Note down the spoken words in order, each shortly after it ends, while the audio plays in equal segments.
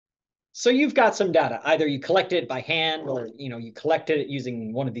So you've got some data. Either you collected it by hand or you collected it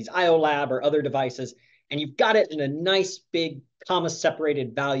using one of these IOLab or other devices, and you've got it in a nice big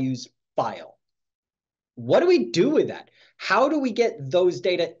comma-separated values file. What do we do with that? How do we get those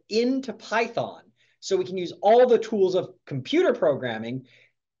data into Python so we can use all the tools of computer programming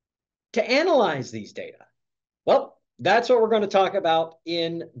to analyze these data? Well, that's what we're going to talk about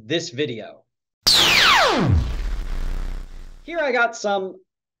in this video. Here I got some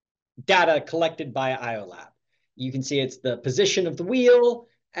data collected by IOLab. You can see it's the position of the wheel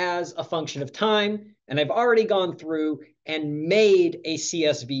as a function of time. And I've already gone through and made a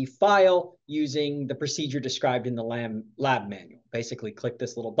CSV file using the procedure described in the lab manual. Basically, click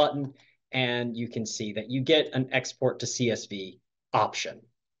this little button and you can see that you get an export to CSV option.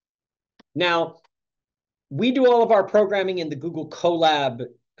 Now, we do all of our programming in the Google Colab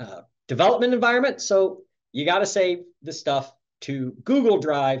development environment. So you got to save the stuff to Google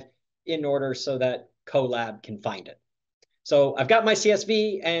Drive in order so that Colab can find it. So I've got my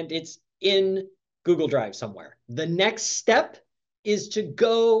CSV and it's in Google Drive somewhere. The next step is to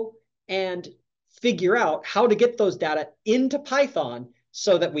go and figure out how to get those data into Python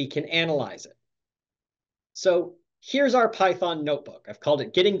so that we can analyze it. So here's our Python notebook. I've called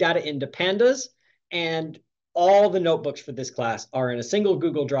it Getting Data into Pandas, and all the notebooks for this class are in a single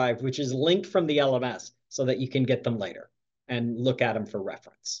Google Drive, which is linked from the LMS so that you can get them later and look at them for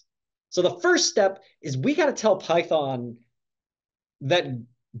reference. So the first step is we got to tell Python that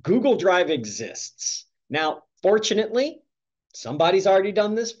Google Drive exists. Now, fortunately, somebody's already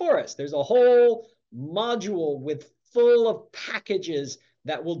done this for us. There's a whole module full of packages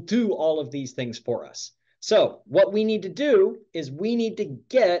that will do all of these things for us. So what we need to do is we need to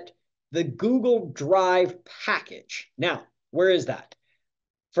get the Google Drive package. Now, where is that?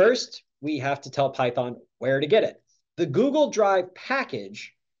 First, we have to tell Python where to get it. The Google Drive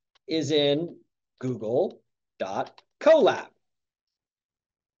package is in google.colab.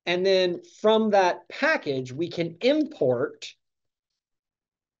 And then from that package, we can import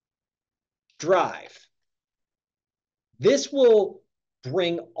Drive. This will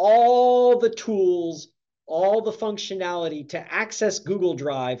bring all the tools, all the functionality to access Google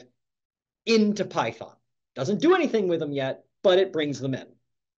Drive into Python. Doesn't do anything with them yet, but it brings them in.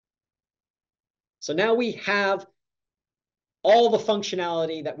 So now we have all the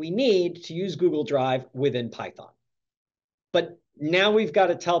functionality that we need to use Google Drive within Python. But now we've got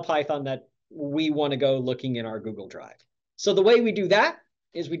to tell Python that we want to go looking in our Google Drive. So the way we do that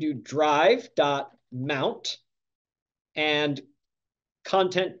is we do drive.mount and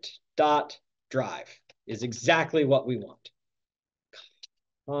content.drive is exactly what we want.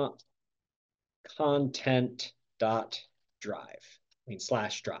 Content.drive,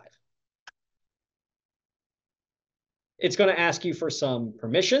 /drive. It's going to ask you for some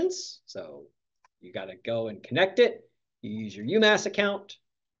permissions. So you got to go and connect it. You use your UMass account,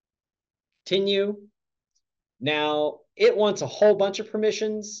 continue. Now it wants a whole bunch of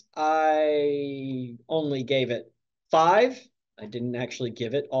permissions. I only gave it 5. I didn't actually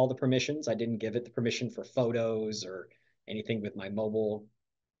give it all the permissions. I didn't give it the permission for photos or anything with my mobile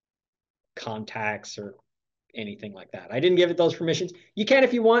contacts or anything like that. I didn't give it those permissions. You can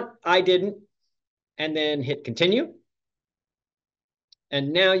if you want. I didn't. And then hit continue.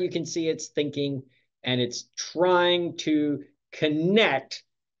 And now you can see it's thinking and it's trying to connect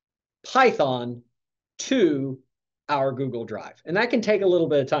Python to our Google Drive. And that can take a little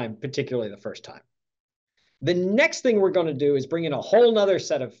bit of time, particularly the first time. The next thing we're going to do is bring in a whole nother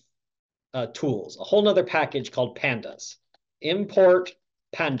set of tools, a whole nother package called Pandas. Import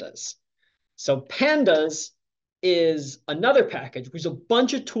Pandas. So Pandas is another package, which is a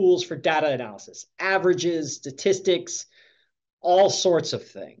bunch of tools for data analysis, averages, statistics, all sorts of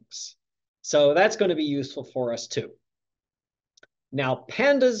things. So that's going to be useful for us too. Now,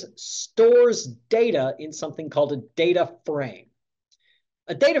 Pandas stores data in something called a data frame.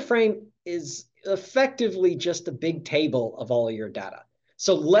 A data frame is effectively just a big table of all of your data.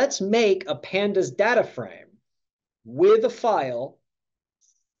 So let's make a Pandas data frame with a file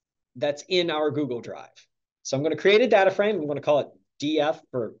that's in our Google Drive. So I'm going to create a data frame. I'm going to call it df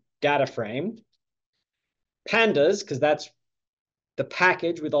for data frame. Pandas, because that's the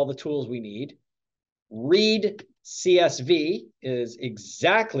package with all the tools we need. Read CSV is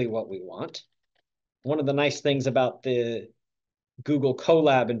exactly what we want. One of the nice things about the Google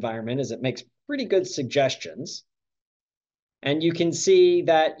Colab environment is it makes pretty good suggestions. And you can see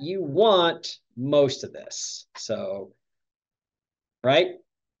that you want most of this. So, right?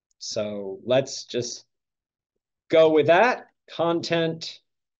 So let's just go with that. Content,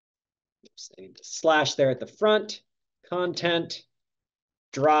 oops, I need to slash there at the front. Content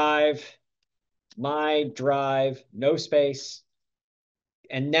drive, my drive, no space,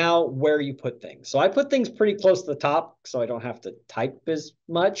 and now where you put things. So I put things pretty close to the top so I don't have to type as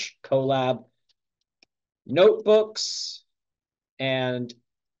much. Colab notebooks, and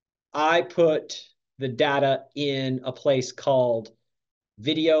I put the data in a place called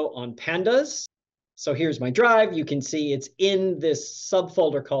video on Pandas. So here's my drive. You can see it's in this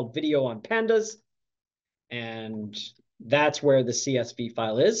subfolder called video on Pandas. And that's where the CSV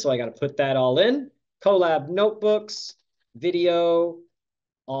file is. So I got to put that all in. Colab notebooks, video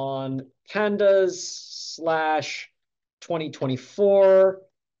on Pandas / 2024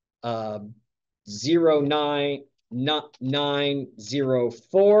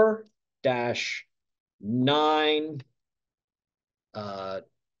 09/904 9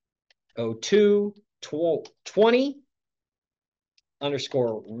 02 20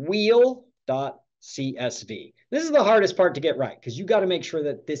 underscore wheel dot CSV. This is the hardest part to get right because you got to make sure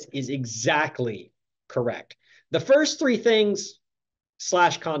that this is exactly correct. The first three things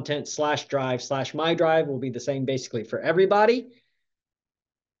 /content /drive /my drive will be the same basically for everybody.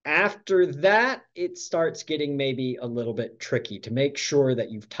 After that, it starts getting maybe a little bit tricky to make sure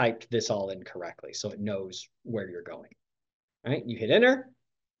that you've typed this all in correctly so it knows where you're going. All right, you hit enter.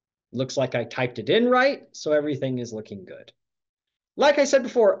 Looks like I typed it in right, so everything is looking good. Like I said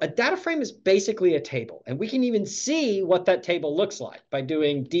before, a data frame is basically a table, and we can even see what that table looks like by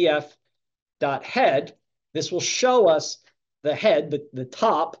doing df.head. This will show us the head, the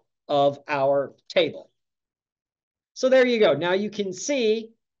top of our table. So there you go. Now you can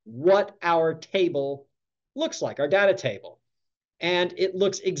see what our table looks like, our data table. And it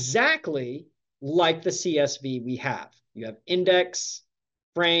looks exactly like the CSV we have. You have index,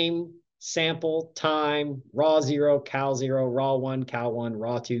 frame, sample, time, raw 0, cal 0, raw 1, cal 1,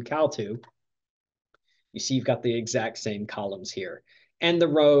 raw 2, cal 2. You see you've got the exact same columns here. And the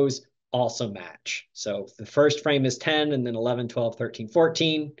rows also match. So the first frame is 10, and then 11, 12, 13,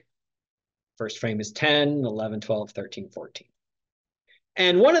 14. First frame is 10, 11, 12, 13, 14.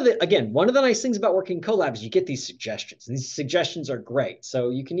 And one of the nice things about working in Colab is you get these suggestions. These suggestions are great. So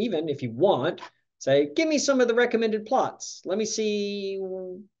you can even, if you want, say, give me some of the recommended plots. Let me see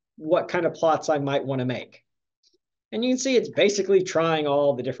what kind of plots I might want to make. And you can see it's basically trying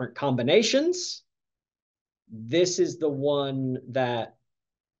all the different combinations. This is the one that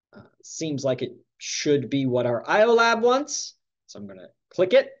seems like it should be what our IO lab wants. So I'm going to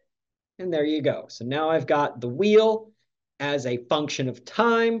click it, and there you go. So now I've got the wheel as a function of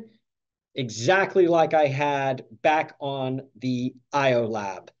time, exactly like I had back on the IO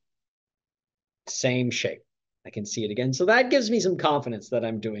lab. Same shape. I can see it again. So that gives me some confidence that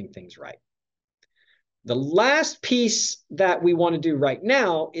I'm doing things right. The last piece that we want to do right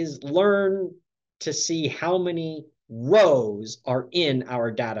now is learn to see how many rows are in our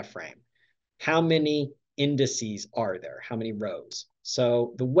data frame. How many indices are there? How many rows?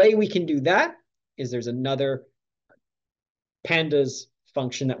 So the way we can do that is there's another Pandas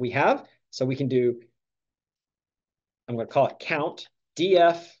function that we have. So we can do, I'm going to call it count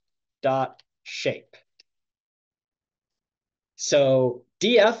df.shape. So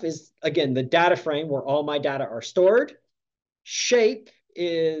df is, again, the data frame where all my data are stored. Shape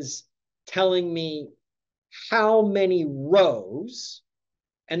is telling me how many rows.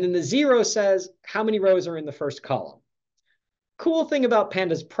 And then the 0 says how many rows are in the first column. Cool thing about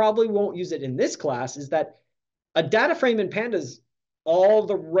Pandas, probably won't use it in this class, is that a data frame in Pandas, all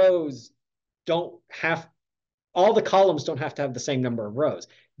the columns don't have to have the same number of rows.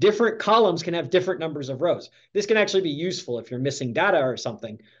 Different columns can have different numbers of rows. This can actually be useful if you're missing data or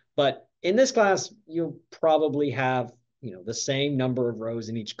something. But in this class, you'll probably have, the same number of rows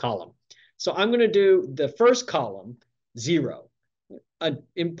in each column. So I'm going to do the first column, 0. An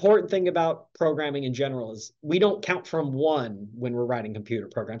important thing about programming in general is we don't count from 1 when we're writing computer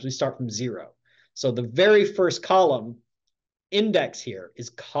programs. We start from 0. So the very first column index here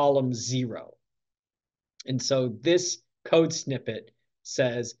is column 0. And so this code snippet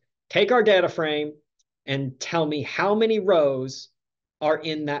says, take our data frame and tell me how many rows are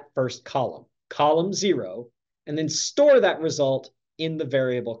in that first column, column 0, and then store that result in the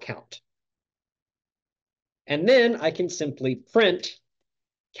variable count. And then I can simply print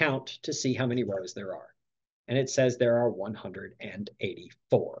count to see how many rows there are. And it says there are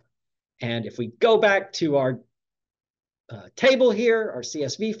 184. And if we go back to our table here, our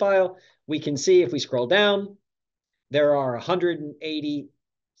CSV file, we can see if we scroll down, there are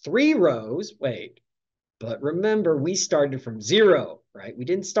 183 rows. Wait, but remember, we started from 0, right? We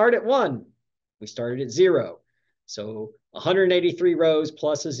didn't start at 1. We started at 0. So 183 rows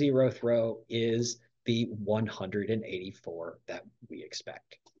plus a 0th row is the 184 that we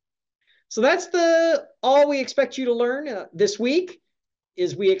expect. So that's all we expect you to learn this week.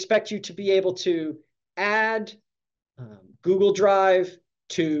 Is we expect you to be able to add Google Drive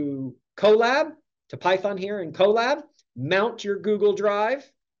to Colab, to Python here in Colab, mount your Google Drive,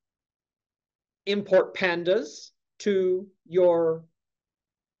 import Pandas to your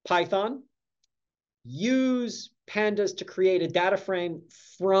Python, use Pandas to create a data frame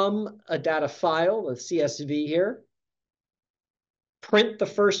from a data file, a CSV here, print the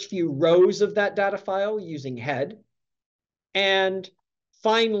first few rows of that data file using head, and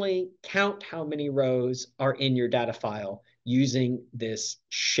finally count how many rows are in your data file using this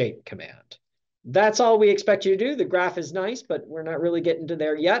shape command. That's all we expect you to do. The graph is nice, but we're not really getting to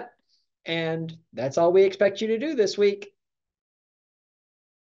there yet. And that's all we expect you to do this week.